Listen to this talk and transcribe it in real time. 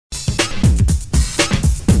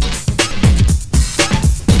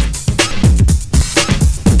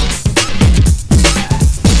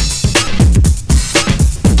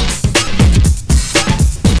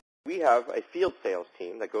have a field sales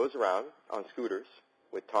team that goes around on scooters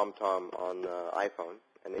with TomTom on the iPhone,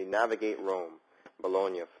 and they navigate Rome,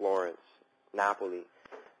 Bologna, Florence, Napoli,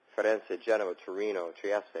 Firenze, Genoa, Torino,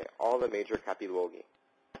 Trieste, all the major capoluoghi.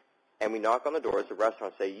 And we knock on the doors of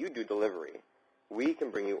restaurants and say, you do delivery. We can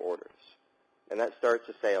bring you orders. And that starts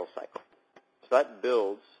a sales cycle. So that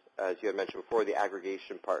builds, as you had mentioned before, the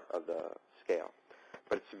aggregation part of the scale.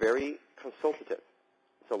 But it's very consultative.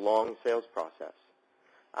 It's a long sales process.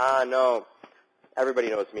 No, everybody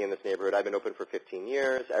knows me in this neighborhood. I've been open for 15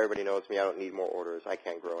 years. Everybody knows me. I don't need more orders. I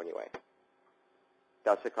can't grow anyway.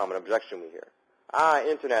 That's a common objection we hear.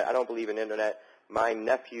 Internet. I don't believe in internet. My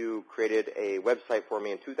nephew created a website for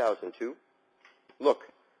me in 2002. Look,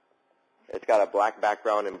 it's got a black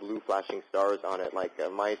background and blue flashing stars on it like a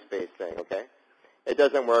MySpace thing, okay? It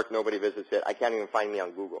doesn't work. Nobody visits it. I can't even find me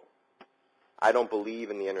on Google. I don't believe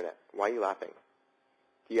in the internet. Why are you laughing?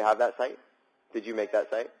 Do you have that site? Did you make that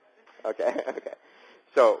site? Okay, okay.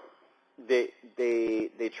 So they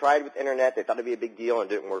tried with internet. They thought it would be a big deal,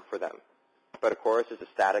 and it didn't work for them. But, of course, it's a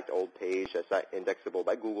static old page that's not indexable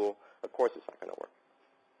by Google. Of course it's not going to work.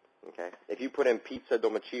 Okay? If you put in pizza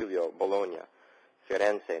domicilio, Bologna,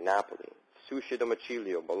 Firenze, Napoli, sushi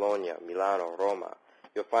domicilio, Bologna, Milano, Roma,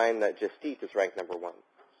 you'll find that JustEat is ranked number 1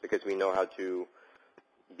 because we know how to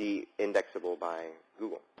be indexable by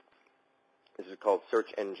Google. This is called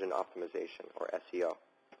search engine optimization, or SEO.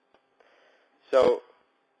 So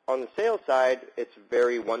on the sales side, it's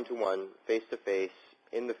very one-to-one, face-to-face,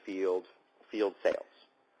 in the field sales.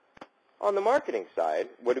 On the marketing side,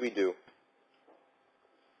 what do?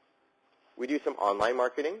 We do some online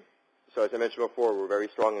marketing. So as I mentioned before, we're very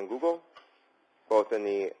strong in Google, both in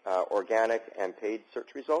the organic and paid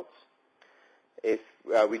search results. If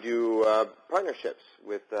we do partnerships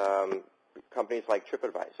with companies like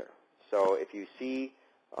TripAdvisor. So if you see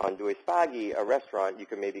on Due Spaghi a restaurant, you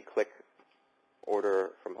can maybe click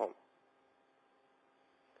order from home.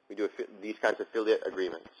 We do these kinds of affiliate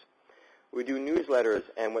agreements. We do newsletters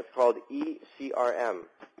and what's called ECRM,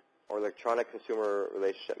 or Electronic Consumer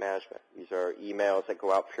Relationship Management. These are emails that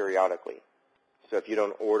go out periodically. So if you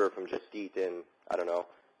don't order from JustEat in,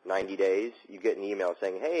 90 days, you get an email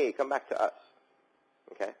saying, hey, come back to us.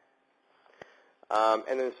 Okay?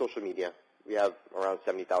 And then social media. We have around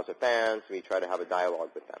 70,000 fans, and we try to have a dialogue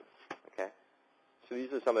with them. Okay? So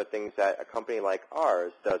these are some of the things that a company like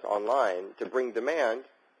ours does online to bring demand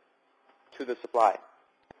to the supply.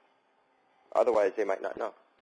 Otherwise, they might not know.